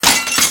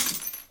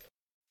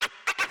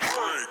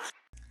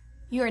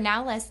You are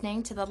now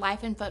listening to the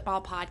Life in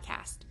Football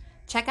podcast.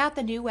 Check out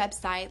the new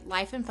website,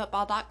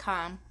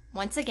 lifeinfootball.com.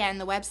 Once again,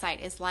 the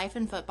website is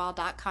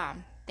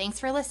lifeinfootball.com. Thanks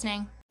for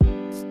listening.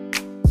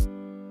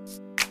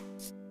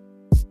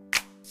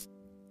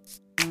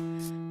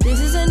 This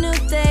is a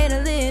new day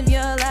to live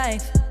your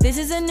life. This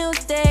is a new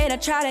day to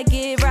try to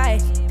get right.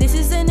 This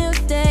is a new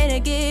day to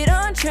get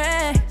on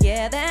track.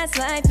 Yeah, that's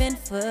life in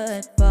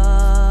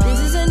football. This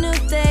is a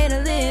new day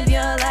to live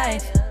your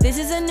life. This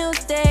is a new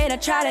day to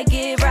try to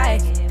get right.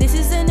 This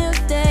is a new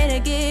day to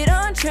get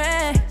on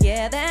track.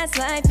 Yeah, that's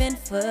life in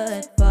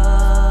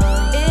football.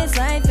 It's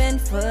life in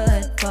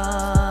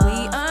football.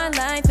 We are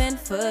life in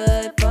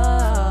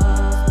football.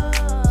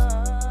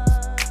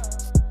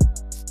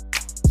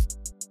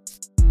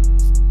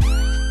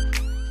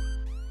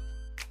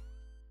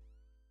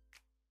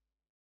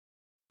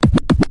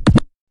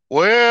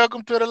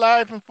 Welcome to the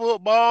Life in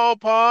Football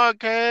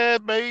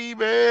podcast,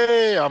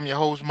 baby. I'm your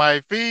host,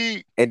 Mike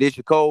Feed. And this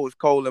your coach,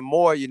 Colin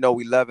Moore. You know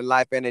we loving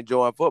life and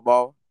enjoying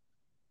football.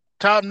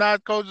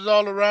 Top-notch coaches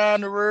all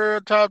around the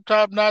world.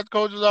 Top-notch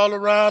coaches all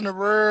around the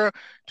world.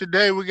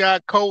 Today we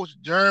got Coach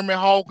Jeremy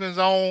Hawkins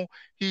on.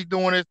 He's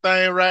doing his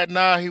thing right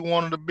now. He's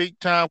one of the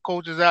big-time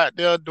coaches out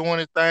there doing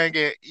his thing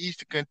at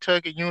Eastern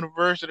Kentucky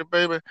University,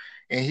 baby.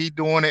 And he's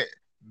doing it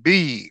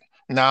big.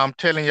 Now, I'm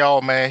telling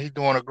y'all, man, he's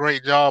doing a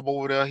great job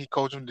over there. He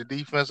coaching the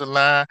defensive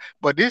line.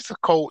 But this is a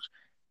coach,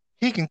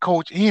 he can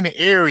coach any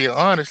area,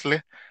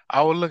 honestly.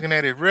 I was looking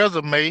at his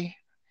resume.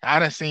 I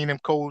done seen him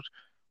coach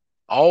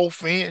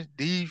offense,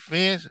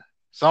 defense,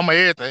 some of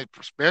everything,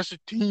 special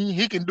team.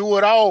 He can do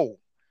it all.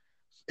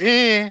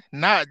 And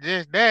not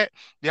just that,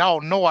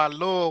 y'all know I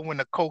love when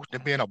the coach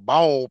has been a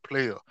ball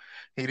player.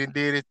 He done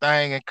did his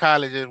thing in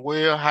college as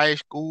well, high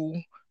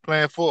school,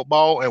 playing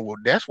football, and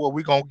that's what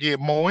we're going to get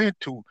more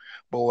into.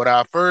 But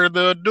without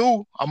further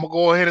ado, I'm going to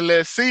go ahead and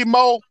let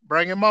C-Mo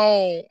bring him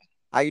on.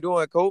 How you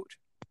doing, Coach?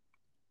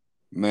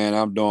 Man,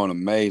 I'm doing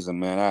amazing,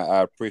 man.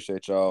 I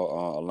appreciate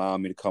y'all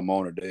allowing me to come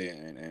on today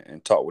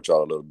and talk with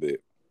y'all a little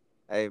bit.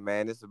 Hey,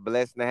 man, it's a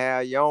blessing to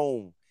have you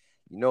on.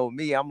 You know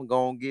me, I'm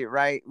going to get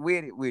right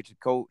with it with you,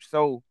 Coach.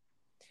 So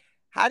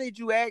how did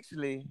you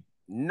actually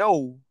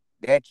know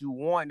that you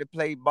wanted to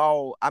play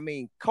ball,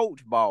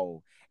 coach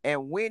ball?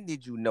 And when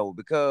did you know?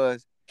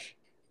 Because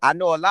I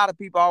know a lot of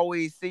people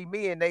always see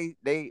me and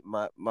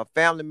my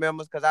family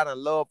members, because I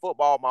done love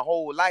football my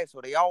whole life. So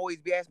they always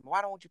be asking,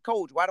 why don't you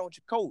coach? Why don't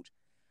you coach?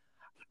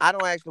 I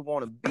don't actually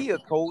want to be a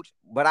coach,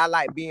 but I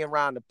like being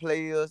around the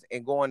players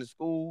and going to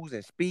schools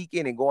and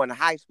speaking and going to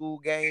high school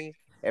games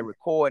and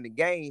recording the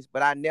games.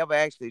 But I never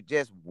actually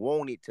just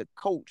wanted to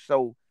coach.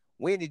 So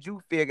when did you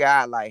figure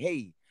out like,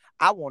 hey,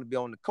 I want to be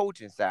on the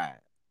coaching side?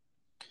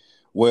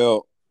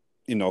 Well,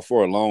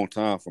 for a long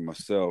time for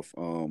myself,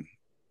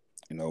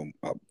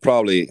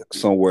 probably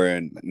somewhere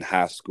in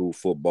high school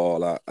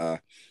football, I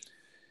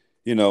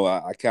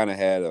kind of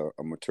had a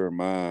mature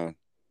mind.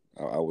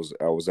 I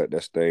was at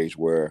that stage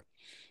where,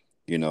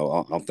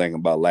 I'm thinking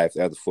about life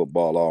after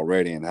football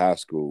already in high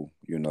school.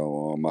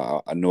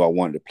 I knew I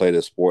wanted to play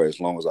this sport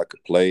as long as I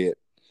could play it,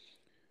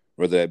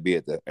 whether that be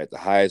at the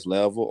highest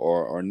level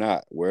or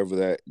not. Wherever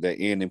that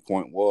ending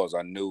point was,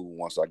 I knew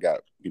once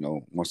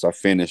I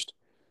finished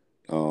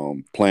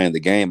playing the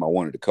game, I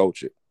wanted to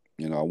coach it.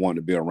 I wanted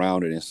to be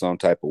around it in some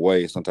type of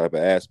way, some type of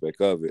aspect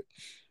of it.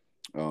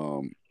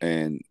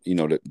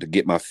 To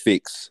get my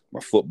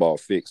football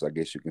fix, I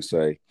guess you can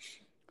say.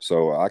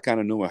 So I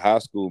kind of knew in high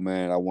school,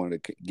 man, I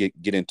wanted to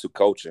get into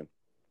coaching,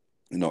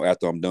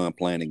 after I'm done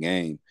playing the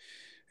game.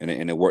 And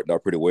it worked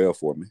out pretty well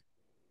for me.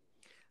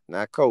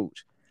 Now,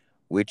 Coach,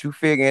 with you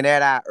figuring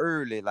that out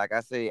early, like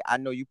I said, I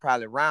know you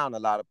probably around a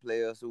lot of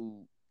players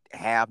who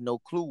have no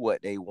clue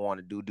what they want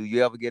to do. Do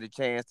you ever get a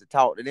chance to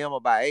talk to them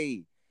about,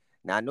 hey,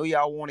 now I know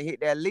y'all want to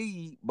hit that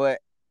lead, but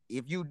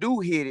if you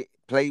do hit it,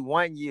 play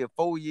 1 year,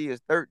 4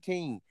 years,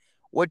 13,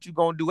 what you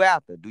going to do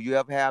after? Do you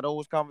ever have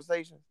those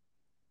conversations?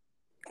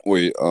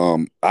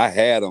 Well, I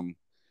had them,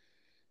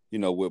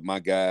 with my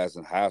guys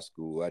in high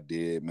school. I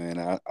did, man.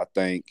 I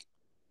think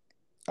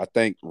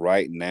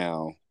right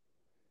now,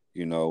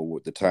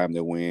 with the time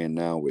that we're in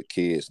now with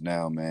kids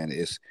now, man,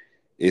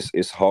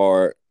 it's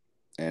hard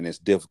and it's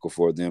difficult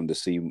for them to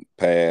see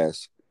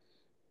past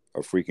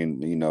a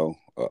freaking,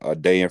 a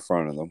day in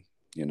front of them,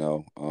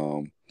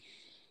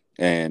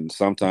 and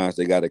sometimes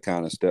they got to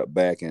kind of step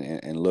back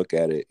and look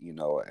at it,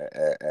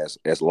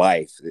 as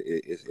life.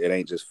 It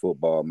ain't just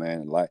football,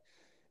 man.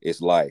 It's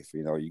life.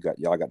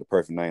 Y'all got the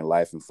perfect name,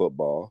 Life in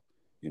Football.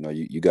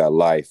 You got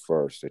life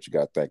first that you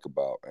got to think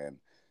about. And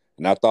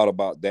I thought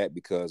about that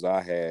because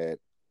I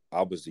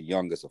was the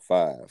youngest of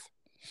 5.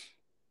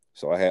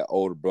 So I had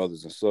older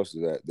brothers and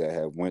sisters that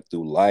have went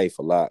through life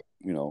a lot,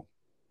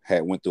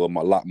 had went through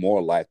a lot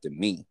more life than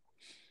me.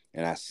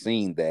 And I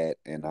seen that,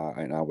 and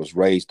I was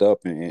raised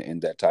up in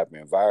that type of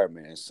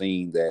environment and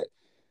seeing that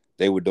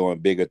they were doing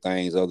bigger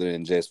things other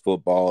than just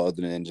football,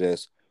 other than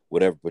just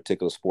whatever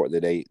particular sport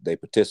that they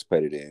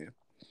participated in.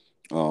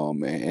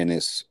 And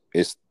it's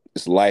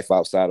life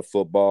outside of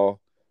football,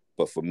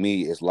 but for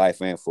me, it's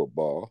life and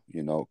football,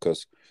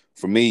 because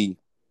for me,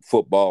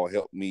 football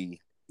helped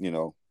me,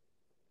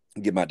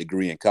 get my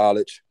degree in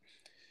college.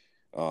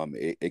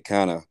 It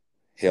kind of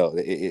helped.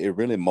 It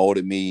really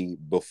molded me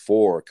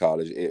before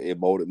college. It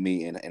molded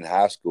me in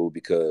high school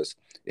because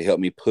it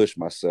helped me push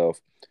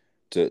myself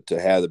to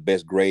have the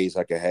best grades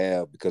I could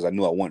have, because I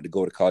knew I wanted to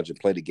go to college and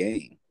play the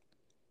game.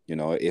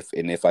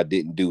 If I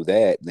didn't do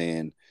that,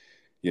 then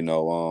I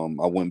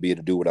wouldn't be able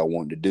to do what I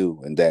wanted to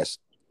do, and that's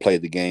play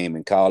the game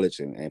in college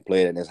and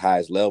play it at its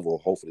highest level,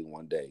 hopefully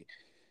one day.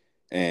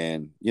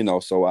 And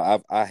so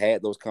I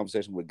had those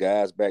conversations with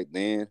guys back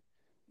then,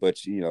 but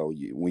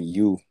when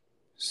you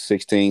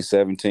 16,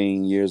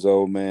 17 years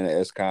old, man,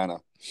 it's kind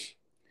of,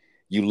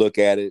 you look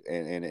at it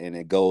and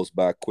it goes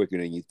by quicker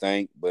than you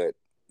think. But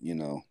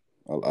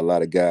a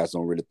lot of guys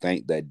don't really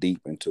think that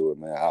deep into it,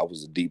 man. I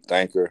was a deep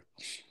thinker,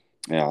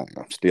 and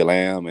I still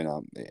am,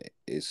 and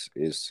it's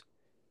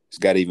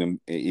got even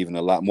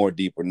a lot more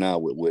deeper now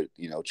with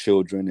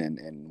children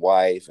and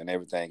wife and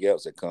everything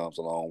else that comes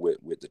along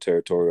with the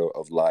territory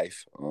of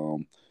life.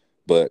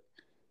 But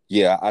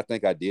yeah, I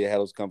think I did have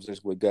those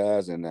conversations with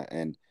guys,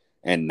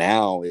 and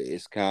now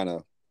it's kind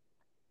of,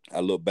 I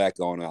look back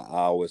on it. I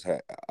always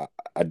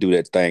I do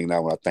that thing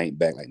now when I think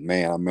back, like,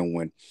 man, I remember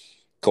when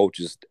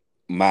coaches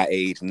my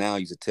age now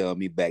used to tell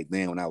me back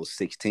then when I was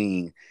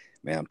 16,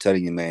 man, I'm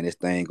telling you, man, this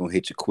thing gonna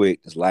hit you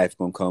quick. This life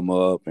gonna come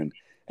up,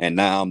 and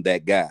now I'm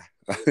that guy.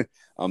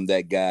 I'm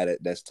that guy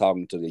that's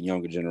talking to the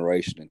younger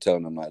generation and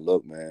telling them, like,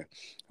 look, man,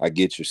 I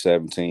get you're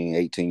 17,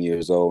 18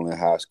 years old in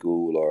high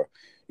school, or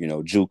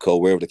JUCO,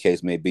 wherever the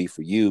case may be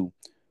for you.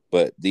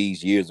 But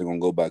these years are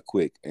going to go by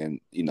quick. And,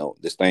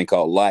 this thing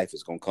called life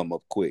is going to come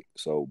up quick.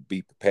 So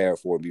be prepared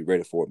for it. Be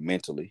ready for it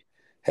mentally.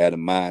 Have a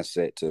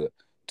mindset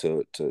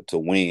to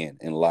win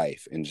in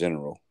life in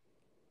general.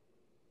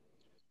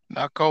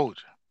 Now, Coach,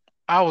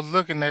 I was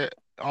looking at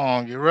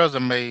your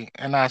resume,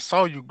 and I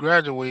saw you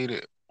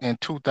graduated in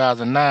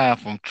 2009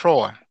 from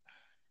Troy.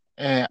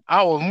 And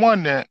I was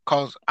wondering,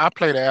 because I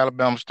played at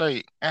Alabama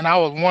State, and I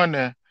was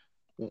wondering,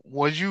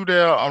 was you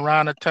there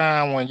around the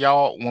time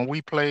when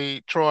we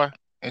played Troy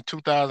in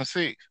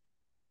 2006?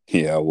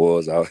 Yeah, I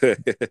was.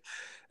 That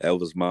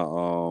was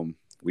my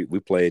we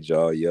played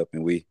y'all, yep,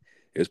 and it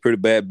was pretty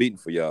bad beating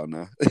for y'all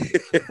now.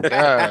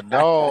 Yeah,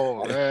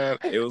 no, man.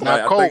 It was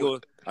Now, like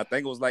Coach, I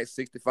think it was like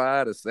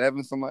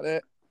 65-7, something like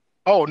that.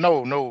 oh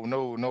no.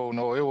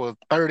 It was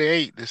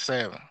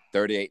 38-7.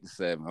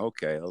 38-7.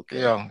 Okay.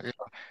 Yeah.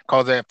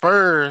 Cause at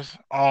first,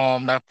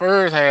 that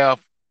first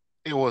half,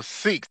 it was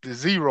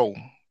 6-0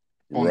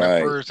 on that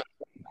Right. first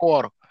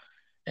quarter.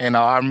 And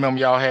I remember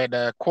y'all had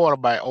that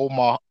quarterback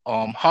Omar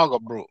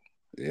Hagerbrook.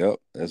 Yep,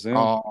 that's him.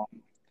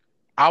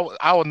 I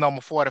was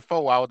number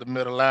 44. I was the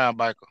middle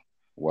linebacker.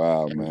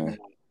 Wow, man.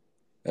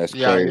 That's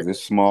Yeah, crazy. It's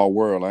a small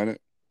world, ain't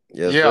it?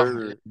 Yes, yeah,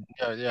 sir.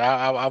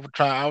 yeah. I was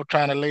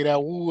trying to lay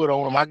that wood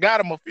on him. I got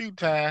him a few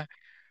times,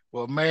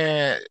 but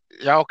man,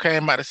 y'all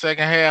came out the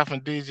second half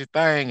and did your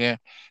thing. And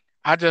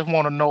I just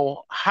want to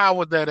know, how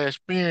was that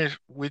experience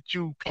with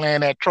you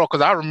playing that truck?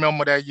 Because I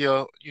remember that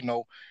year,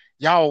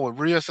 y'all were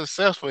real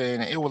successful,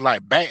 and it was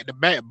like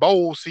back-to-back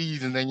bowl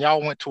seasons, and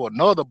y'all went to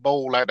another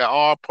bowl, like the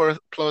R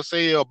plus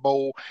L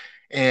bowl.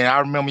 And I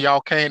remember y'all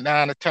came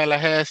down to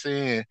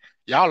Tallahassee, and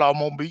y'all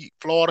almost beat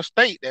Florida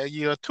State that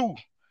year too.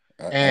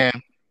 I,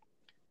 And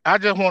I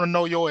just want to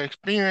know your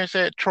experience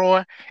at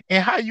Troy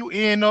and how you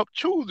end up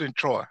choosing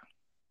Troy.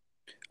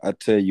 I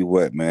tell you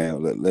what,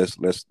 man.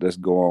 Let's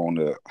go on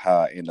to how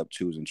I end up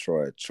choosing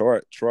Troy.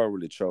 Troy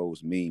really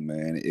chose me,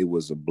 man. It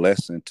was a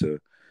blessing to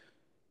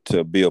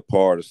be a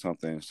part of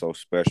something so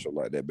special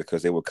like that,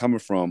 because they were coming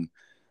from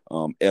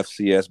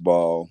FCS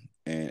ball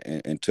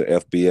and to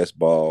FBS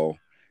ball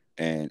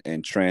and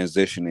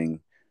transitioning,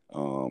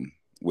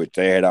 which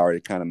they had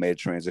already kind of made a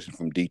transition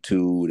from D2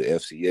 to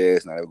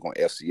FCS. Now they were going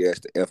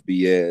FCS to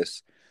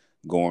FBS,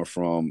 going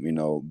from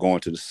going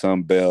to the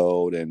Sun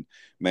Belt, and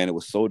man, it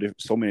was so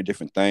many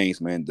different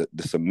things, man.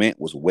 The cement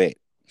was wet,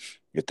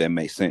 if that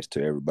makes sense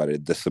to everybody.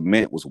 The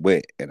cement was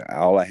wet, and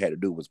all I had to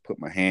do was put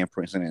my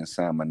handprints in it and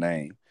sign my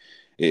name.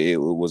 It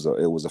was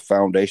a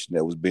foundation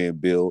that was being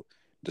built.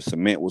 The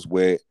cement was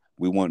wet.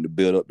 We wanted to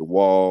build up the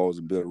walls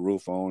and build a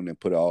roof on and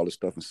put all the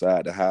stuff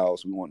inside the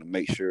house. We wanted to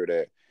make sure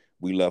that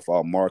we left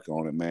our mark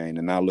on it, man.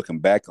 And now looking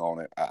back on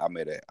it, I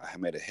made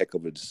a heck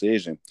of a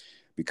decision,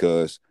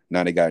 because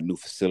now they got new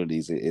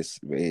facilities.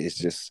 It's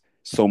just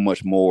so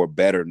much more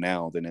better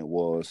now than it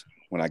was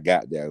when I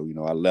got there.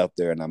 I left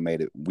there and I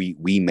made it.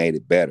 We made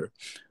it better.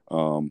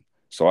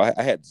 So I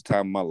had the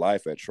time of my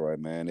life at Troy,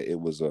 man. It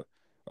was a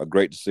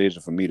great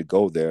decision for me to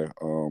go there.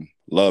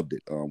 Loved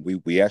it.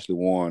 We actually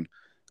won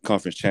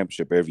conference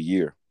championship every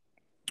year.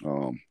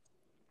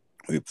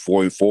 We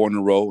 4 in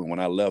a row, and when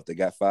I left, they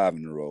got 5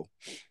 in a row.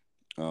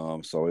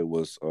 So it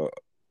was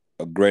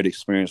a great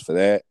experience for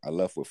that. I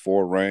left with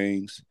 4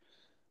 rings.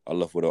 I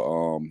left with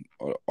a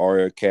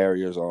Aria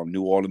Carriers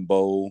New Orleans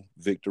Bowl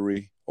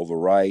victory over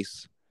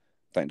Rice.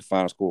 I think the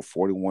final score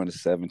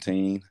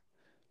 41-17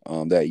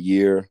 that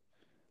year.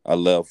 I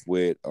left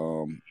with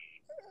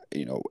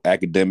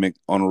academic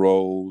honor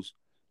rolls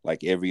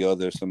like every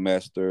other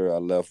semester. I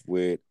left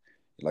with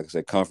like I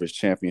said, conference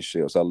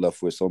championships. I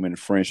left with so many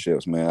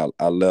friendships, man.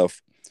 I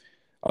left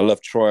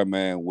Troy,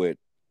 man, with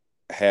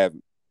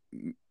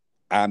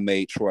I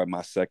made Troy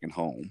my second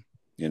home.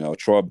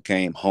 Troy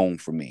became home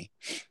for me,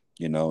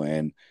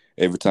 and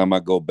every time I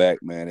go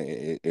back, man,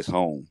 it's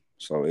home.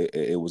 So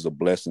it was a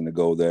blessing to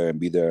go there and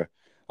be there.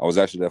 I was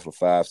actually there for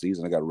 5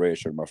 seasons. I got a red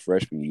shirt my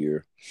freshman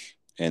year.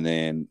 And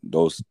then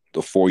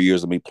the 4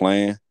 years of me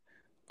playing,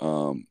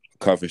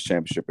 conference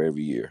championship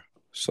every year.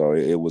 So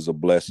it was a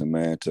blessing,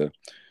 man, to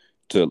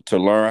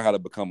learn how to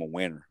become a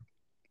winner,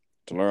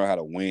 to learn how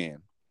to win,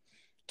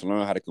 to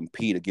learn how to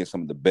compete against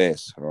some of the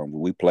best.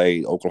 We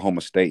played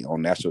Oklahoma State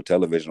on national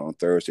television on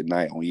Thursday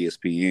night on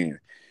ESPN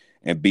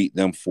and beat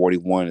them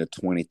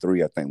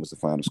 41-23, I think was the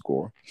final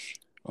score.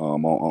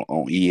 On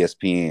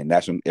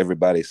ESPN,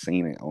 everybody's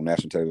seen it on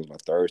national television on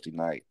Thursday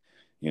night,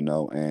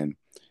 and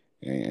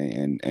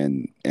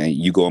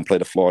you go and play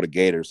the Florida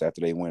Gators after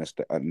they win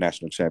a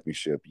national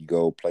championship. You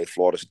go play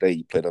Florida State,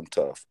 you play them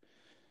tough.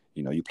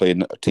 You play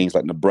teams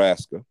like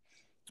Nebraska,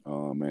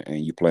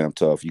 and you play them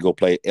tough. You go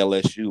play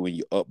LSU and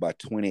you're up by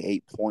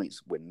 28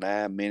 points with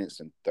 9 minutes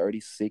and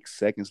 36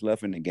 seconds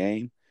left in the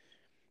game.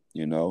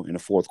 In the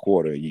fourth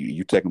quarter,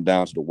 you take them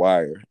down to the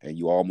wire, and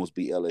you almost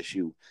beat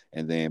LSU.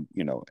 And then,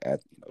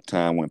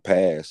 time went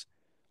past.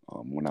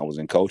 When I was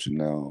in coaching,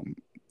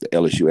 the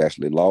LSU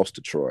actually lost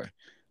to Troy.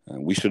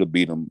 We should have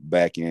beat them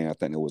back in, I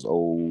think it was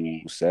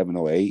 07,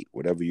 08,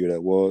 whatever year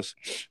that was.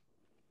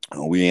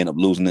 We ended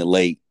up losing it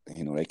late.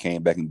 They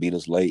came back and beat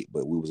us late,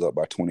 but we was up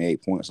by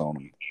 28 points on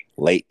them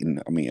early in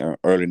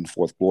the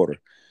fourth quarter,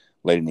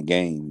 late in the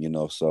game.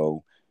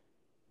 So.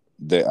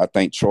 I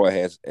think Troy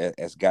has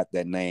got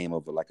that name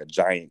of like a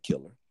giant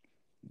killer.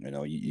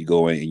 You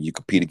go in and you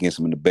compete against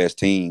some of the best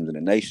teams in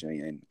the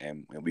nation,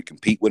 and we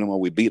compete with them or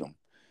we beat them.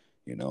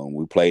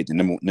 We played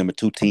the number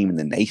 2 team in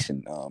the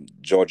nation,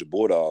 Georgia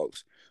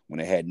Bulldogs, when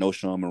they had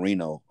Noshawn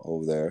Marino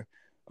over there,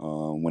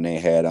 when they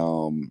had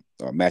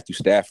Matthew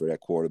Stafford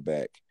at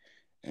quarterback,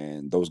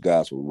 and those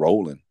guys were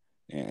rolling,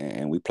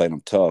 and we played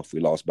them tough. We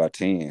lost by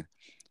 10.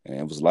 And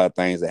it was a lot of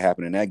things that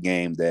happened in that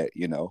game that,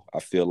 I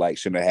feel like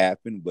shouldn't have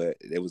happened, but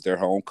it was their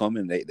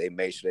homecoming. They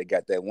made sure they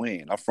got that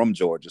win. I'm from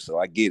Georgia, so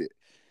I get it.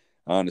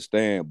 I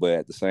understand. But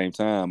at the same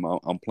time,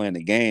 I'm playing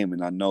the game,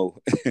 and I know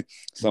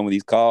some of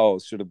these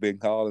calls should have been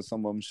called and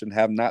some of them shouldn't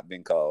have not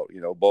been called,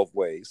 both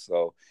ways.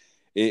 So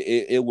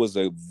it was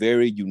a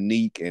very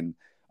unique and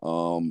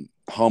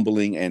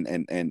humbling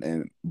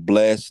and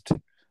blessed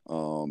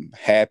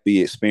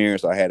happy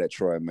experience I had at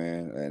Troy,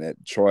 man, and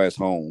at Troy's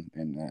home,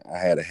 and I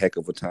had a heck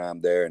of a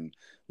time there and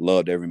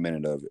loved every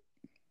minute of it.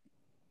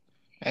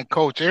 And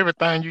Coach,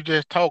 everything you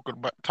just talked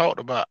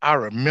about, I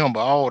remember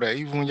all that,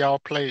 even when y'all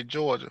played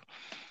Georgia.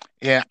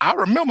 Yeah, I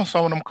remember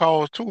some of them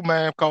calls too,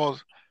 man,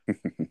 because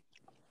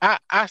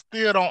I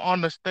still don't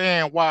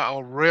understand why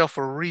a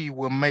referee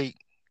will make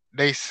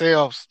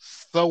themselves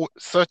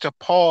such a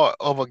part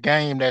of a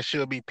game that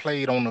should be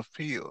played on the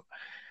field.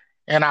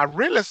 And I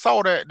really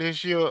saw that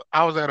this year.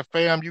 I was at a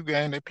FAMU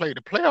game. They played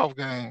the playoff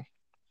game,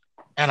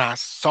 and I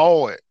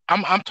saw it.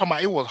 I'm talking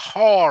about it was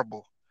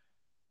horrible.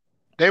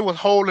 They was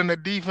holding the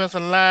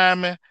defensive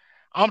lineman.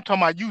 I'm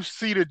talking about you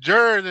see the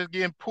jerseys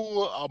getting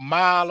pulled a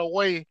mile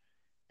away,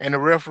 and the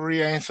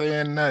referee ain't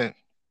saying nothing.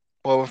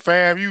 But when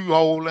FAMU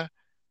holding,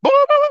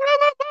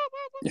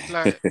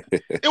 like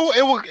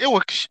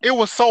it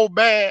was so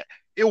bad.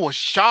 It was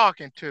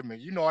shocking to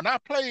me, and I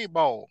played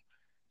ball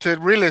to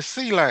really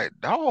see like,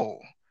 dog.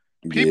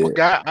 People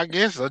got, I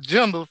guess,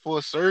 agenda for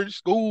a certain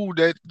school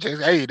that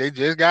they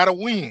just gotta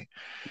win.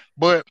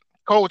 But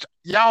Coach,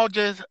 y'all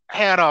just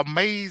had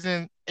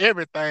amazing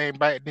everything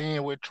back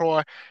then with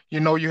Troy.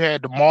 You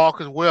had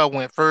DeMarcus Webb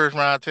went first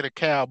round to the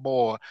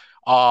Cowboys.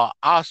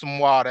 Awesome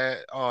Water,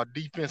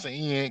 defensive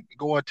end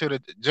going to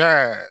the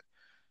Giants.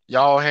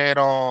 Y'all had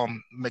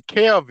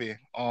McKelvey,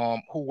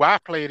 who I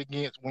played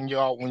against when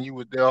you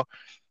was there,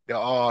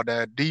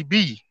 the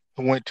DB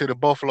who went to the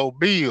Buffalo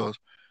Bills.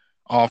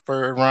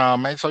 First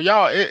round, man. So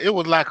y'all, it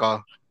was like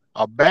a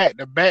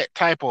back-to-back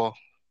type of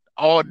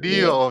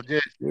ordeal of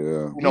just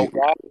y'all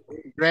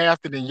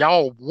drafted and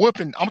y'all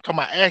whooping. I'm talking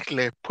about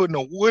actually putting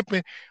a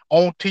whooping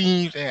on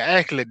teams and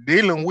actually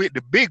dealing with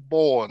the big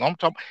boys.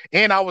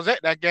 And I was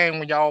at that game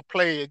when y'all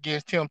played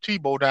against Tim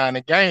Tebow down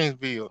in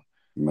Gainesville.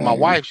 Man. My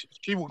wife,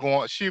 she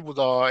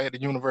was at the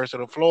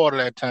University of Florida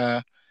that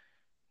time,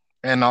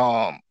 and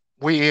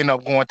we ended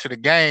up going to the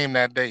game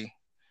that day.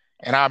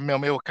 And I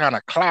remember it was kind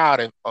of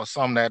cloudy or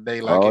something that day.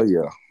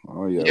 Yeah.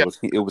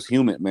 It was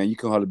humid, man. You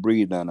couldn't hardly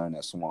breathe down there in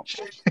that swamp.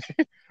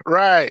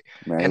 Right.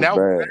 Man, and that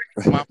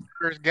was my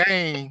first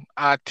game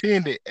I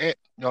attended at,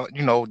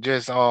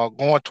 just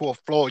going to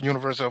a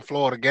University of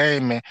Florida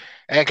game and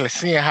actually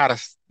seeing how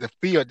the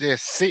field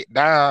just sit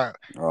down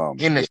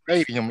in the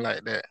stadium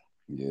like that.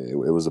 Yeah,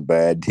 it was a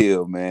bad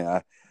deal,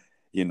 man.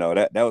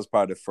 That was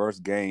probably the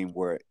first game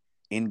where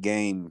in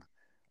game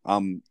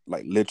I'm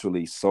like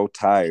literally so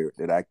tired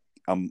that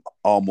I'm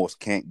almost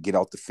can't get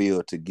off the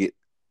field to get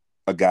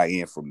a guy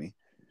in for me.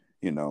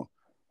 When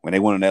they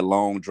went on that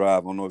long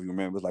drive, I don't know if you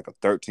remember, it was like a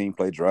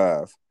 13-play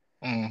drive.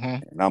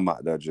 Mm-hmm. And I'm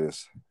out there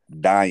just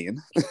dying.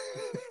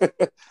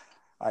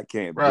 I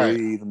can't Right.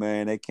 breathe,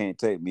 man. They can't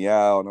take me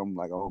out. I'm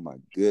like, oh my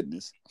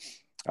goodness.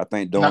 I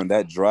think Now, during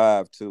that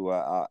drive too,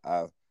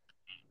 I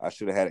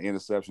should have had an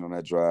interception on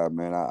that drive,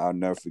 man. I'll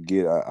never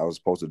forget. I was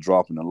supposed to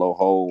drop in the low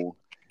hole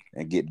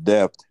and get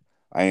depth.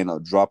 I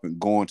ended up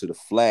going to the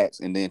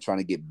flats, and then trying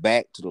to get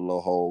back to the low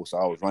hole. So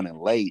I was running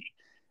late,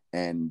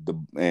 and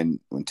when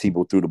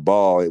Tebow threw the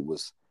ball,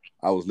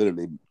 I was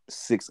literally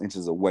 6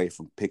 inches away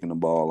from picking the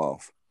ball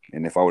off.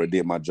 And if I would have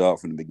did my job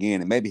from the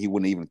beginning, maybe he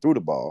wouldn't even threw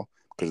the ball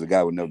because the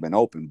guy would never been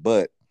open.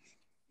 But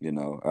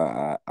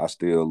I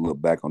still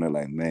look back on it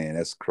like, man,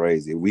 that's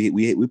crazy.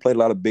 We played a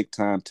lot of big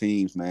time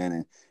teams,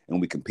 man, and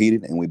we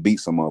competed and we beat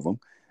some of them,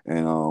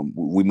 and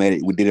we made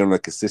it. We did it on a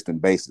consistent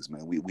basis,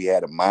 man. We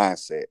had a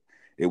mindset.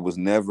 It was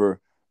never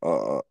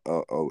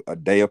a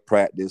day of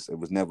practice. It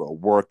was never a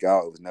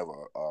workout. It was never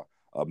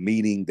a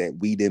meeting that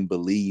we didn't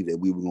believe that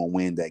we were going to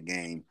win that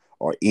game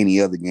or any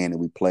other game that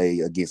we play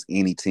against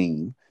any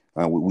team.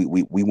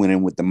 We went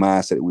in with the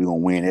mindset that we were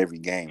going to win every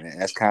game,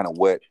 and that's kind of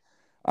what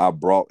I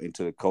brought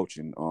into the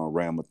coaching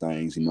realm of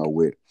things,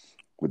 with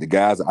the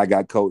guys that I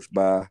got coached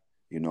by,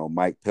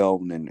 Mike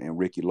Pelton and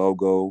Ricky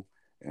Logo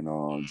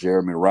and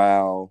Jeremy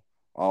Rowell,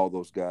 all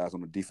those guys on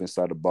the defense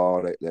side of the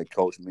ball that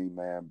coached me,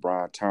 man.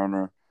 Brian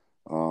Turner,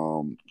 I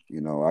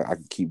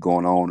can keep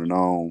going on and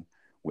on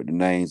with the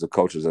names of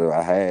coaches that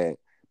I had,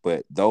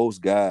 but those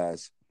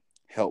guys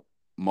helped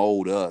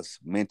mold us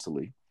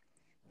mentally.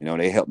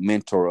 They helped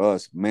mentor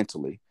us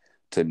mentally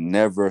to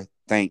never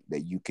think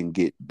that you can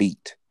get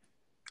beat.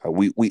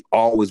 We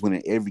always win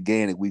in every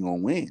game that we're going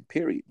to win,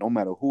 period. No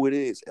matter who it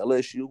is,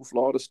 LSU,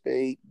 Florida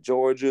State,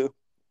 Georgia,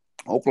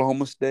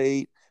 Oklahoma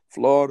State,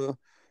 Florida,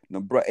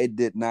 Nebraska, it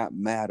did not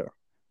matter.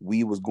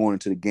 We was going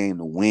into the game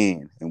to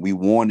win, and we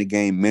won the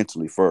game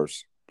mentally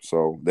first.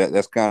 So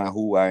that's kind of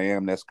who I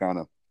am. That's kind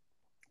of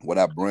what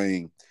I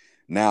bring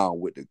now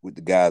with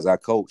the guys I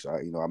coach.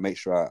 I make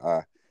sure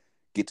I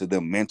get to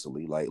them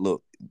mentally. Like,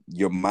 look,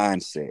 your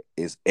mindset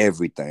is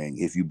everything.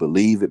 If you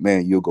believe it,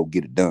 man, you'll go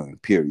get it done,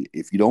 period.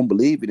 If you don't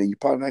believe it, then you're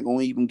probably not going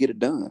to even get it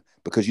done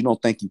because you don't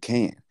think you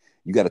can.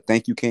 You got to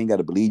think you can, you got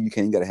to believe you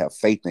can, you got to have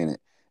faith in it,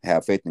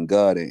 have faith in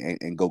God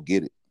and go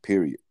get it,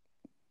 period.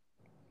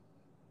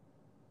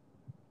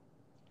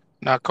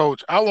 now,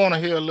 Coach, I want to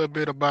hear a little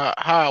bit about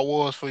how it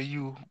was for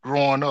you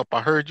growing up.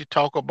 I heard you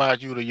talk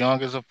about you the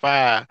youngest of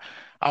five.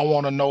 I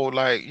want to know,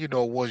 like,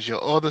 was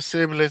your other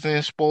siblings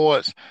in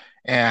sports,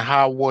 and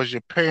how was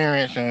your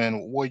parents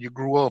and where you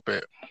grew up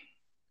at?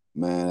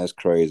 Man, that's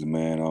crazy,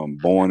 man. I'm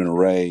born and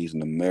raised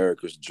in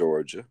Americus,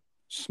 Georgia.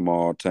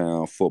 Small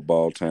town,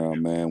 football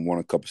town, man. Won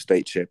a couple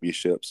state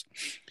championships,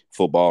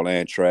 football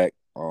and track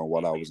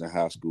while I was in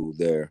high school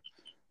there.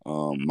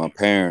 My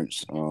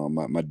parents,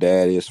 my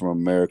dad is from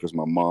Americus.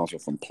 My mom's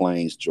from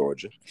Plains,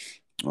 Georgia.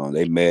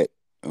 They met.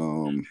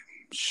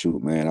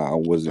 Shoot, man, I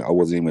wasn't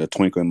even a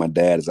twinkle in my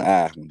dad's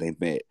eye when they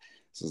met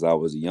since I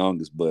was the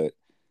youngest. But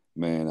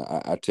man,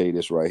 I tell you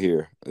this right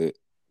here,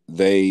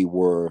 they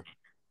were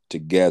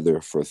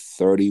together for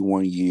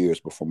 31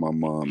 years before my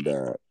mom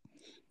died.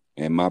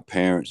 And my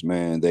parents,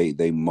 man,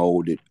 they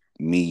molded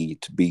me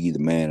to be the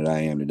man that I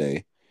am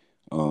today.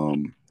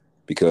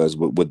 Because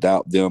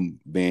without them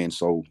being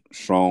so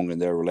strong in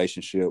their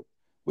relationship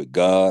with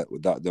God,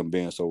 without them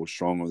being so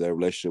strong in their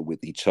relationship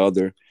with each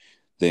other,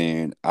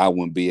 then I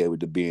wouldn't be able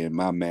to be in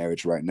my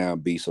marriage right now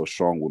and be so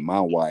strong with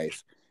my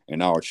wife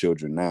and our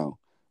children now.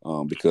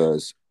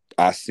 Because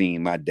I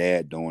seen my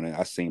dad doing it.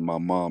 I seen my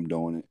mom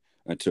doing it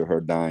until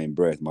her dying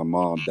breath. My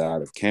mom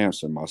died of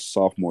cancer my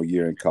sophomore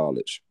year in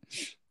college.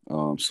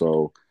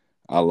 So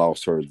I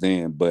lost her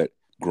then. But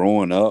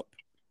growing up,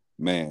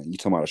 man, you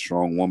talking about a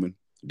strong woman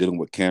dealing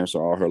with cancer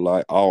all her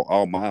life,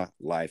 all my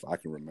life I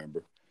can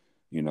remember.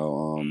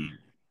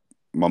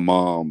 My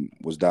mom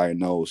was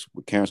diagnosed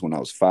with cancer when I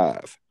was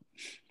 5.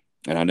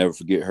 And I never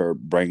forget her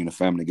bringing the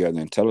family together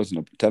and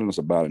telling us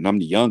about it. And I'm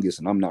the youngest,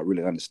 and I'm not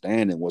really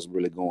understanding what's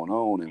really going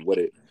on and what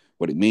it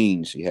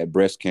means. She had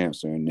breast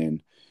cancer, and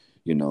then,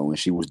 and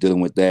she was dealing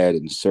with that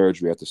and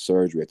surgery after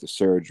surgery after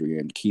surgery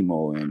and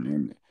chemo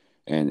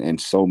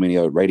and so many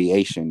other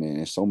radiation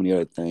and so many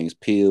other things,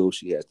 pills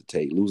she has to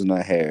take, losing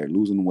her hair,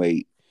 losing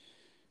weight,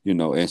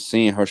 and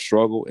seeing her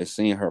struggle and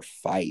seeing her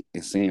fight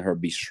and seeing her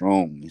be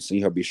strong and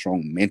seeing her be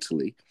strong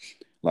mentally.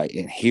 Like,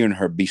 and hearing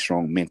her be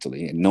strong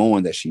mentally and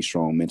knowing that she's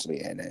strong mentally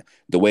and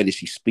the way that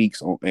she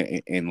speaks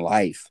in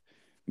life,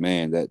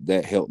 man,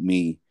 that helped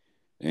me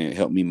and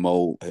help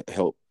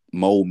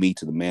mold me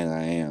to the man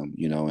I am,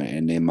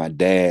 and then my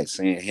dad,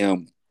 seeing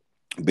him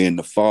being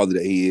the father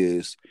that he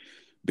is,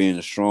 being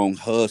a strong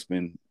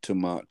husband to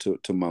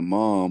my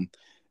mom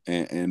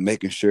and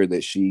making sure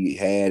that she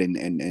had and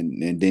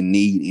didn't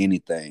need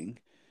anything,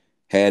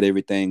 had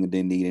everything and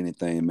didn't need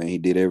anything, man. He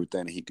did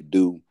everything that he could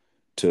do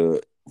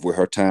with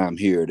her time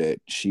here that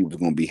she was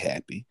going to be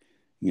happy.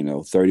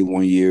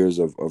 31 years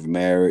of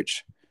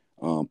marriage,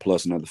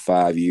 plus another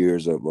 5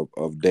 years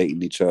of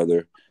dating each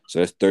other. So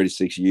that's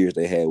 36 years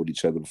they had with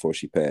each other before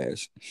she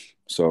passed.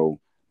 So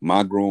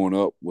my growing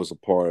up was a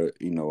part,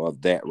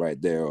 of that right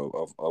there,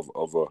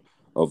 of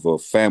a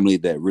family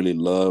that really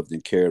loved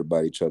and cared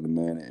about each other,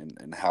 man,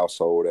 and a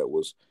household that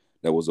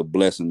was a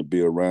blessing to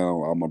be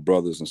around. All my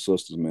brothers and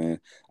sisters, man.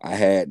 I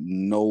had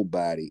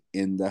nobody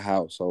in the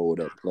household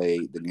that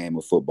played the game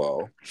of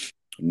football.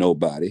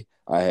 Nobody.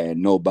 I had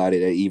nobody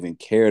that even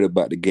cared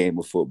about the game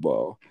of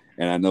football.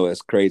 And I know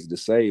that's crazy to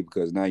say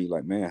because now you're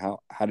like, man,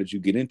 how did you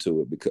get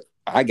into it? Because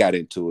I got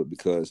into it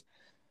because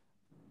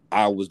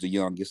I was the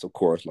youngest, of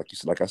course,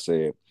 like I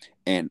said,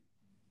 and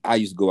I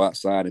used to go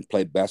outside and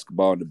play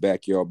basketball in the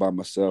backyard by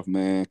myself,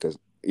 man, because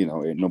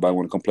ain't nobody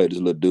want to come play this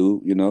little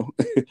dude,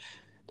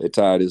 They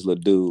tired of this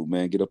little dude,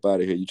 man. Get up out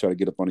of here. You try to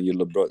get up on your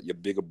little your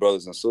bigger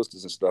brothers and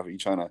sisters and stuff. And you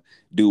trying to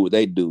do what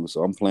they do.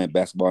 So I'm playing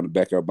basketball in the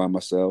backyard by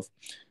myself.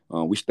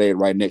 We stayed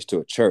right next to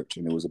a church,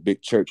 and it was a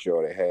big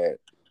churchyard they had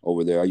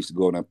over there. I used to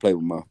go and play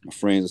with my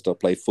friends and stuff,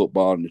 play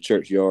football in the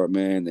churchyard,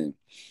 man,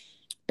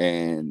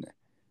 and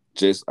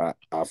just I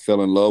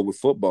fell in love with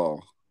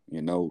football,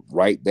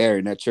 right there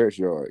in that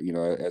churchyard,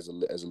 as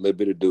a little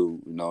bit of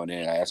dude, and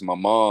then I asked my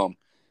mom,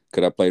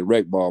 could I play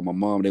rec ball? My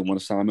mom didn't want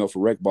to sign me up for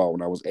rec ball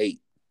when I was 8.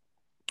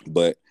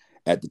 But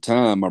at the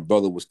time, my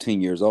brother was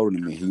 10 years older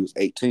than me. He was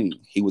 18.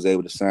 He was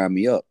able to sign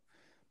me up.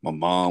 My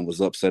mom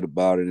was upset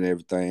about it and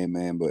everything,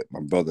 man. But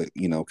my brother,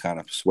 kind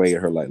of persuaded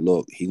her, like,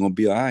 look, he gonna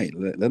be all right.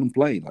 Let him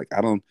play. Like,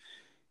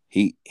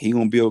 he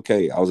gonna be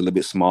okay. I was a little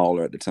bit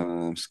smaller at the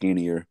time,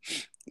 skinnier,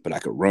 but I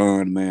could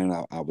run, man.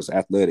 I was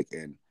athletic,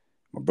 and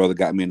my brother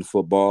got me into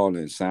football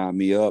and signed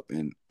me up.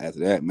 And after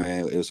that,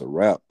 man, it was a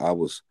wrap. I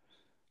was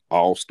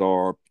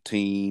all-star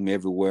team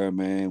everywhere,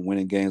 man,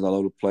 winning games all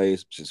over the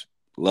place, just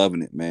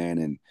loving it, man.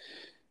 And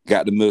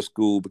got to middle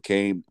school,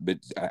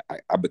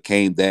 I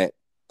became that.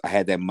 I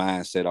had that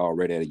mindset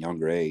already at a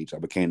younger age. I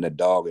became that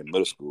dog in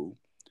middle school,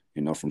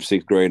 from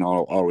 6th grade and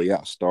all the way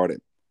out.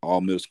 Started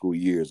all middle school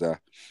years.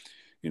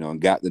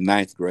 And got the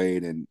 9th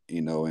grade, and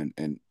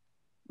and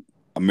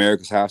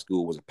America's high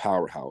school was a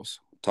powerhouse,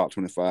 top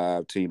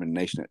 25 team in the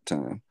nation at the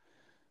time.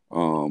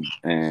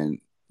 And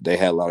they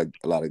had a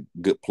lot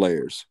of good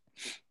players.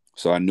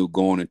 So I knew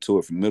going into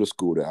it from middle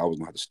school that I was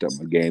gonna have to step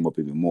my game up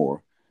even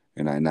more.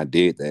 And I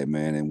did that,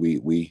 man. And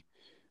we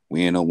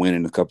ended up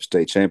winning a couple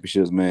state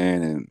championships,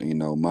 man. And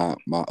my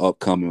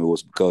upcoming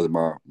was because of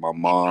my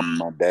mom and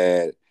my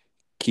dad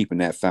keeping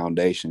that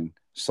foundation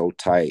so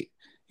tight.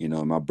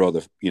 My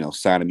brother,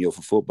 signing me up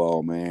for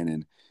football,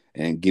 man,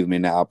 and giving me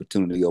the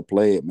opportunity to go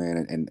play it,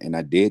 man. And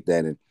I did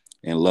that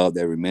and loved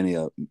every minute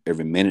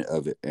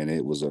of it. And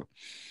it was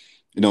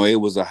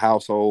a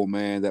household,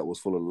 man, that was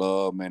full of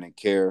love, man, and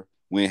care.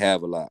 We didn't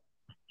have a lot.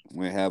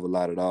 We didn't have a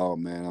lot at all,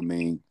 man. I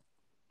mean,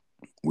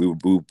 we were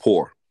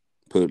poor,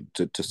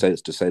 to say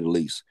the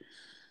least.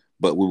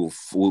 But we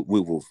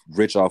were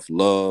rich off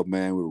love,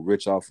 man. We were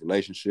rich off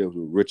relationships.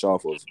 We were rich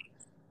off of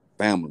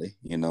family,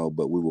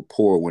 but we were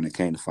poor when it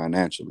came to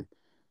financially,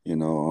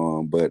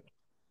 but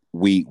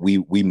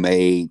we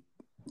made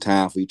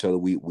time for each other.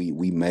 We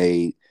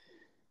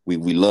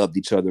loved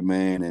each other,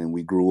 man, and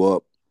we grew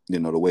up, the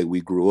way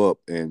we grew up,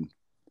 and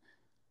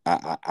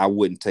I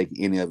wouldn't take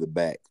any of it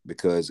back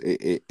because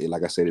it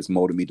like I said, it's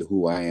molded me to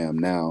who I am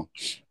now.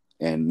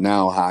 And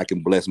now how I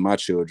can bless my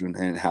children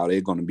and how they're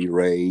going to be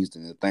raised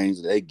and the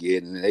things that they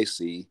get and they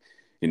see.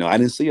 I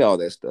didn't see all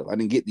that stuff. I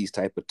didn't get these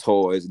type of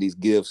toys and these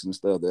gifts and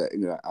stuff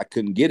that, I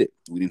couldn't get it.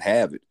 We didn't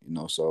have it,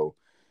 So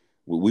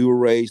we were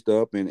raised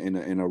up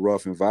in a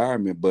rough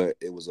environment, but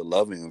it was a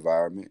loving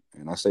environment.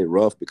 And I say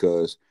rough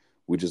because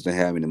we just didn't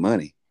have any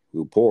money. We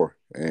were poor.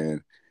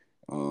 And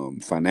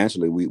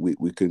financially,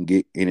 we couldn't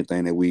get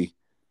anything that we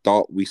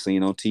thought we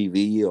seen on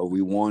TV or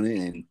we wanted,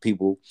 and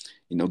people,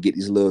 get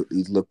these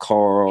little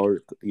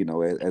cars,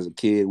 as a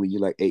kid when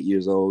you're like 8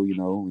 years old,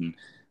 and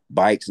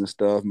bikes and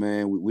stuff,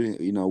 man.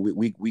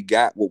 We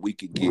got what we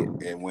could get,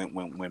 and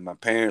when my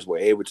parents were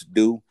able to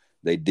do,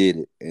 they did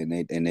it, and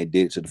they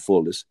did it to the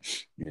fullest,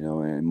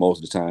 and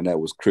most of the time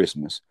that was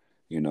Christmas,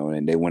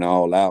 and they went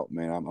all out,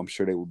 man. I'm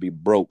sure they would be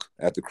broke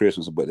after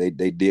Christmas, but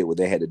they did what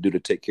they had to do to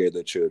take care of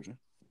their children.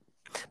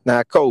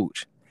 Now,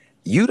 Coach,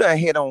 you done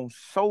hit on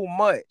so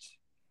much.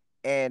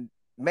 And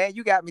man,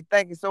 you got me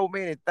thinking so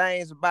many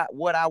things about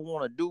what I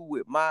want to do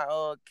with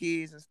my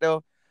kids and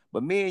stuff.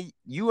 But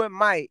you and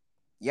Mike,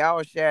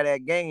 y'all share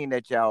that game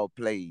that y'all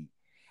played.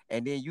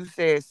 And then you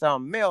said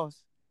something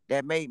else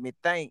that made me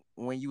think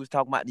when you was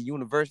talking about the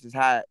universities,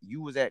 how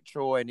you was at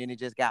Troy and then it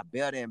just got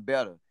better and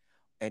better.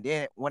 And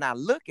then when I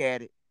look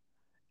at it,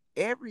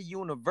 every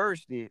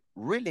university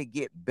really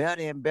get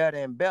better and better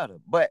and better.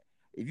 But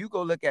if you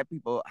go look at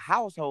people's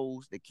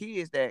households, the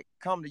kids that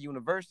come to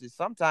university,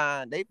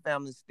 sometimes they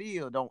families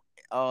still don't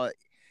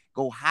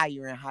go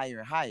higher and higher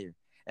and higher.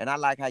 And I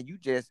like how you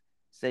just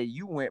say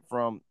you went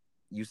from,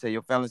 you say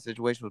your family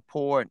situation was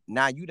poor.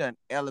 Now you done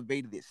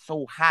elevated it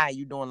so high,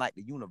 you doing like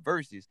the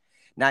universities.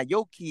 Now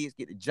your kids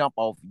get to jump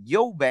off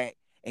your back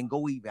and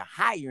go even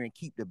higher and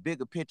keep the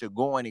bigger picture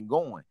going and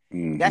going.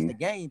 Mm-hmm. That's the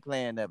game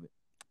plan of it.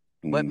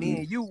 Mm-hmm. But me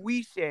and you,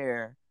 we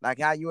share, like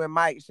how you and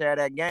Mike share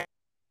that game.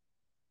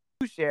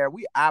 Share,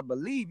 I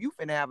believe you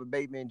finna have a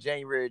baby in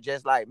January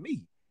just like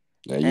me.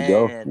 There you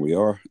go. We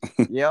are.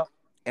 Yeah.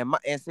 And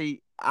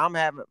see, I'm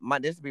having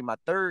this will be my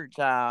third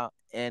child,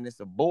 and it's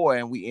a boy,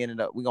 and we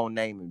gonna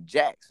name him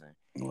Jackson.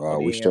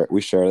 And We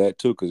then share that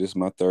too, because it's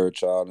my third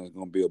child and it's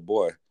gonna be a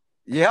boy.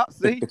 yeah,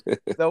 see,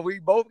 so we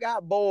both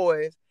got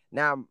boys.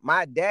 Now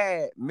my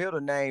dad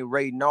middle name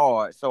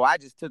Reynard, so I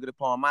just took it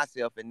upon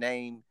myself and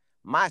named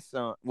my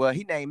son. Well,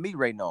 he named me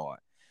Reynard.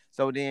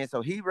 So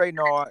he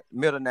Reynard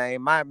middle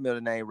name, my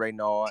middle name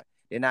Reynard.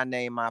 Then I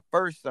named my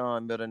first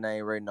son middle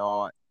name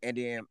Reynard, and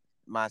then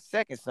my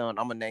second son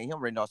I'm gonna name him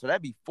Reynard. So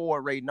that'd be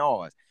 4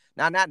 Reynards.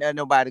 Now, not that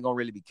nobody gonna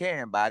really be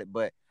caring about it,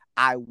 but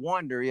I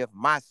wonder if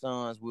my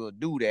sons will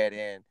do that.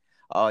 And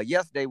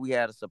yesterday we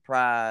had a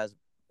surprise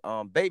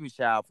baby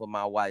shower for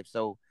my wife.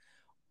 So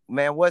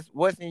man,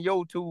 what's in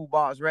your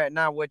toolbox right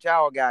now? What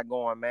y'all got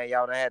going, man?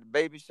 Y'all done had the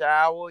baby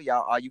shower.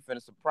 Y'all, are you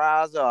finna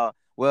surprise her?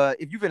 Well,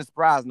 if you finna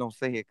surprise, don't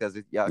say it because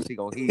y'all she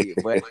gonna hear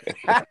it.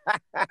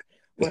 But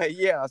but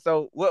yeah,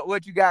 so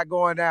what you got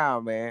going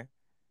down, man?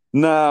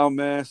 No,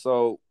 man.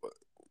 So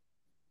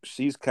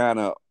she's kind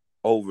of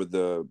over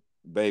the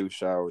baby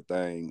shower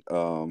thing.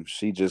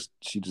 She just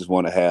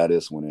want to have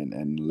this one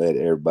and let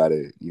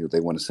everybody, if they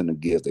want to send a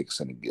gift, they can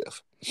send a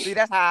gift. See,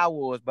 that's how I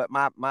was, but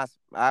my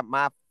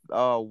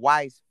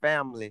wife's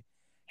family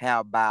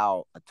have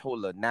about a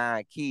total of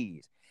 9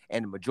 kids,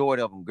 and the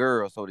majority of them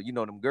girls. So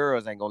them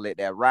girls ain't gonna let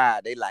that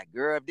ride. They like,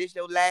 girl, if this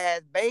your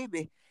last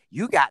baby,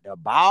 you got to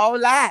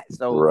ball out.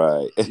 So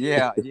Right.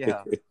 yeah,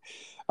 yeah.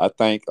 I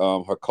think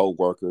her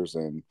co-workers,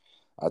 and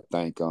I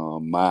think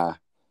my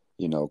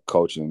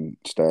coaching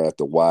staff,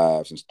 the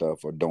wives and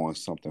stuff, are doing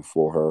something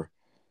for her,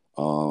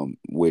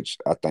 which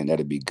I think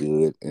that'd be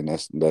good, and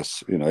that's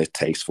it's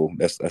tasteful.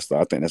 I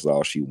think that's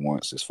all she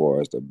wants as far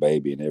as the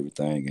baby and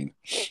everything. And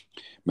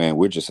man,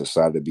 we're just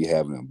excited to be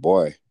having a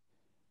boy.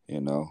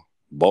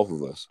 Both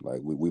of us,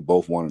 like we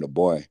both wanted a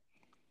boy.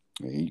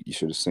 And you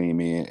should have seen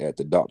me at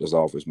the doctor's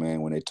office,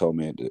 man, when they told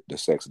me the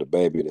sex of the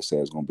baby. They said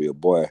it's gonna be a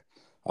boy.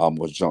 I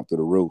almost jumped through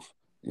the roof.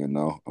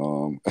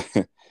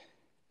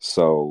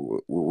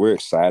 So we're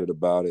excited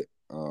about it.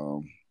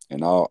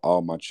 And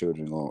all my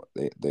children,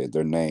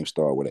 their names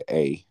start with an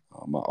A.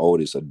 My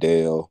oldest,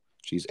 Adele,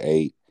 she's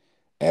 8.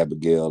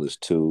 Abigail is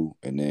 2,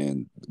 and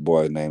then the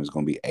boy's name is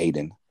gonna be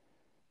Aiden.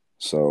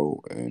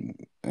 So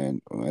and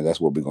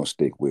that's what we're gonna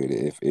stick with.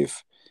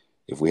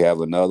 If we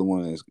have another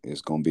one,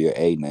 it's gonna be an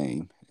A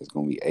name. It's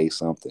gonna be A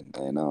something.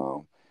 And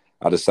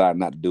I decided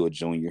not to do a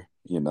junior.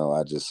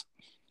 I just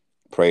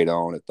prayed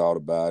on it, thought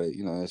about it.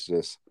 It's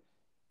just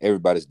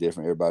everybody's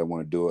different. Everybody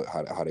want to do it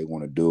how they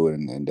want to do it,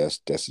 and that's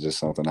just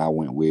something I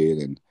went with.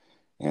 And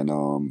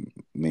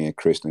me and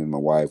Kristen, my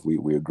wife,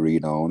 we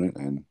agreed on it,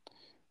 and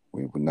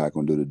we're not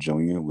gonna do the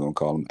junior. We're gonna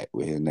call him.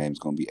 His name's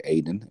gonna be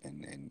Aiden,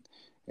 and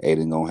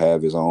Aiden gonna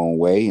have his own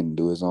way and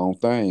do his own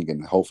thing,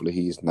 and hopefully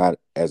he's not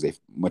as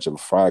much of a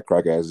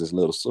firecracker as his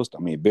little sister.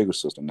 I mean, bigger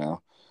sister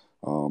now,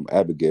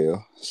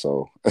 Abigail.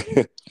 So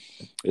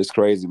it's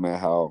crazy, man.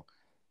 How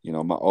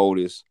my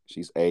oldest,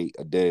 she's 8,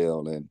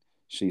 Adele, and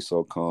she's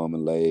so calm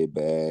and laid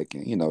back,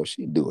 and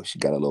she do it. She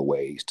got a little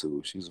ways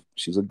too.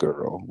 She's a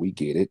girl. We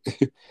get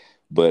it.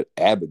 But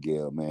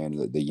Abigail,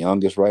 man, the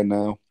youngest right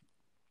now,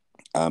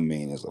 I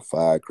mean, is a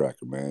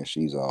firecracker, man.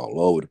 She's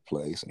all over the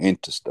place,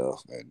 into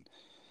stuff, and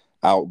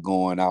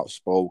outgoing,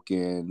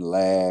 outspoken,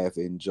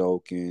 laughing,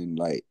 joking,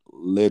 like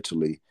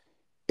literally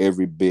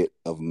every bit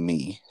of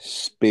me,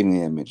 spitting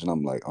image. And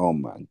I'm like, oh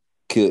my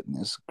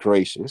goodness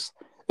gracious.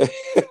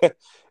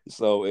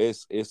 So it's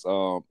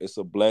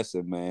a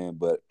blessing, man.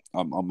 But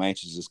I'm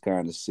anxious to just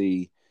kind of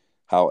see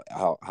how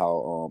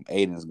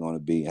Aiden's going to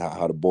be,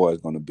 how the boy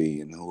is going to be,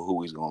 and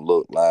who he's going to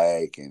look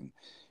like. And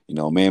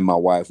me and my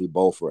wife, we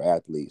both were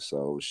athletes.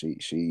 So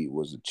she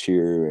was a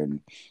cheer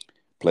and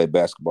played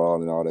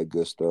basketball and all that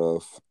good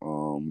stuff.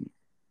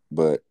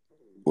 But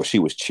she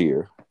was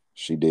cheer.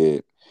 She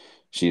did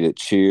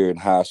cheer in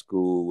high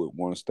school,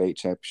 won a state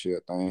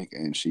championship, I think,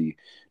 and she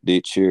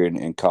did cheer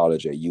in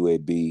college at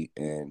UAB.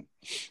 And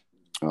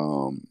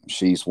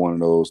she's one of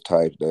those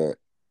types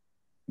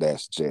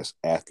that's just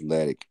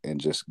athletic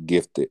and just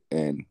gifted,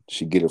 and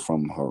she get it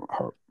from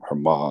her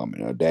mom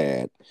and her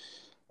dad.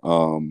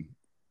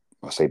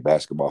 I say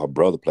basketball. Her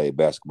brother played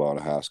basketball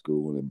in high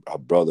school, and her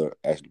brother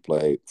actually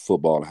played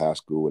football in high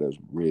school. That was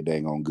really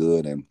dang on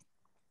good. And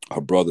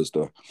her brother's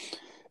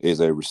is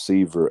a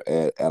receiver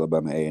at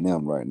Alabama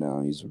A&M right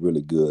now. He's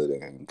really good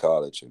in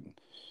college, and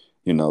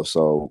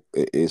so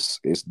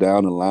it's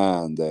down the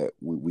line that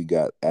we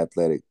got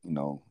athletic,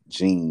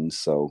 genes.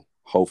 So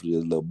hopefully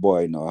this little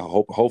boy,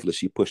 hopefully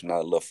she pushing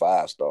out a little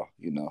 5-star,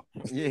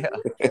 Yeah.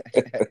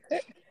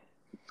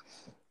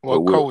 Well,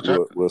 but Coach,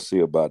 we'll see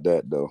about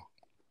that though.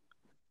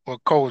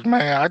 Well, Coach,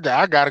 man,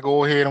 I got to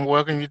go ahead and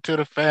welcome you to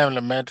the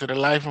family, man, to the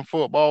Life and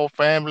Football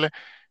family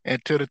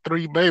and to the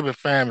 3 baby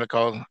family,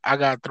 because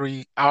I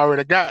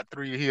already got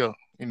 3 here,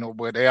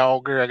 but they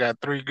all girl. I got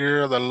 3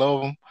 girls. I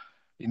love them.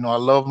 I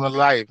love them to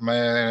life,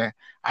 man. And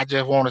I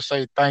just want to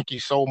say thank you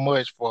so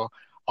much for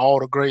all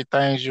the great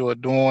things you are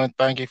doing.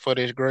 Thank you for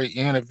this great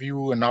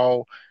interview and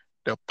all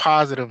the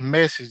positive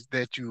message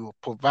that you are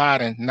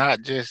providing,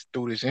 not just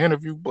through this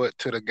interview, but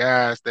to the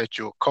guys that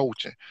you're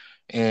coaching.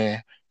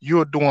 And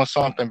you're doing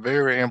something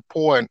very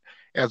important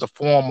as a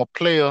former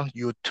player.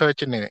 You're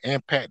touching and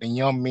impacting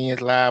young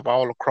men's lives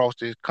all across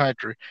this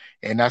country,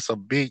 and that's a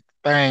big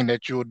thing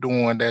that you're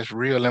doing that's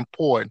real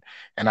important.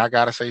 And I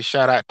gotta say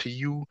shout out to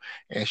you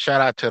and shout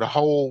out to the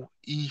whole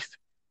East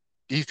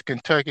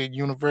Kentucky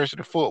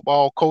University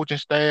football coaching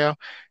staff.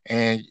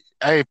 And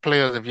hey,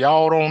 players, if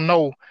y'all don't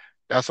know,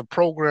 that's a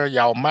program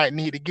y'all might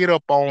need to get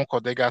up on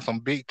because they got some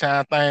big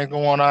time things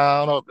going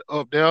on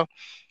up there.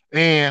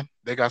 And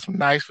they got some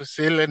nice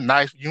facility,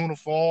 nice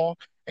uniform.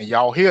 And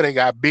y'all here, they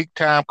got big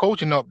time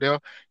coaching up there.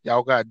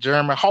 Y'all got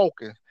Jeremy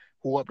Hawkins,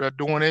 who up there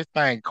doing his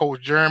thing.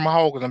 Coach Jeremy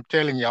Hawkins, I'm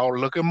telling y'all,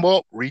 look him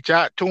up, reach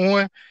out to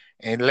him,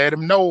 and let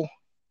him know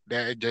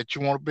that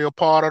you want to be a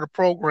part of the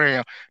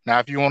program. Now,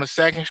 if you on the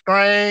second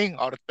string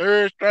or the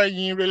third string,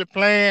 you ain't really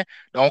playing,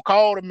 don't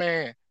call the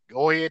man.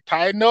 Go ahead,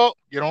 tighten up,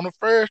 get on the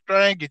first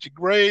string, get your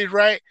grades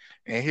right,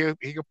 and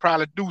he could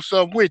probably do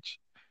something with you.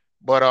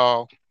 But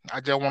I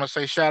just want to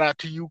say shout out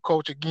to you,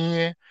 Coach,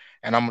 again.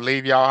 And I'm going to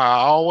leave y'all how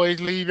I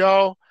always leave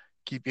y'all.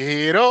 Keep your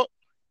head up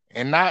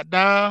and not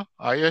down,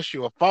 or else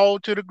you'll fall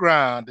to the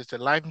ground. This is the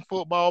Life in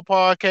Football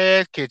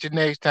podcast. Catch you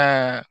next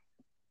time.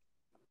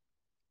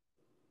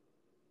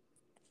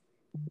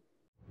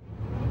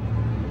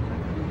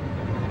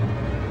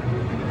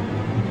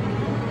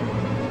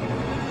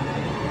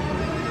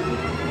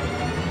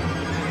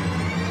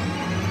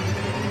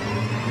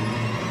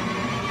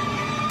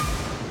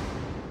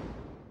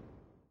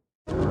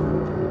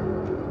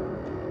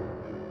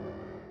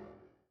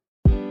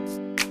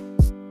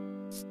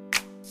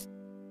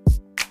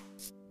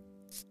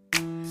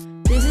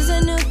 This is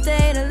a new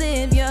day to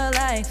live your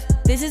life.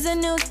 This is a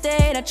new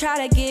day to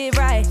try to get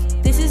right.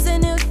 This is a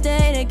new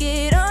day to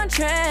get on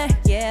track.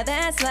 Yeah,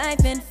 that's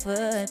life in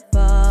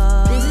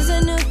football. This is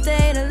a new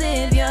day to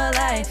live your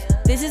life.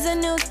 This is a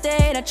new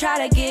day to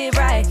try to get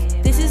right.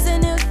 This is a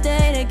new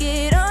day to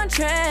get on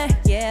track.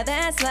 Yeah,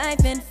 that's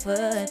life in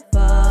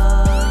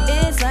football.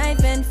 It's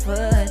life in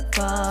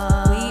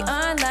football. We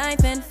are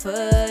life in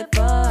football.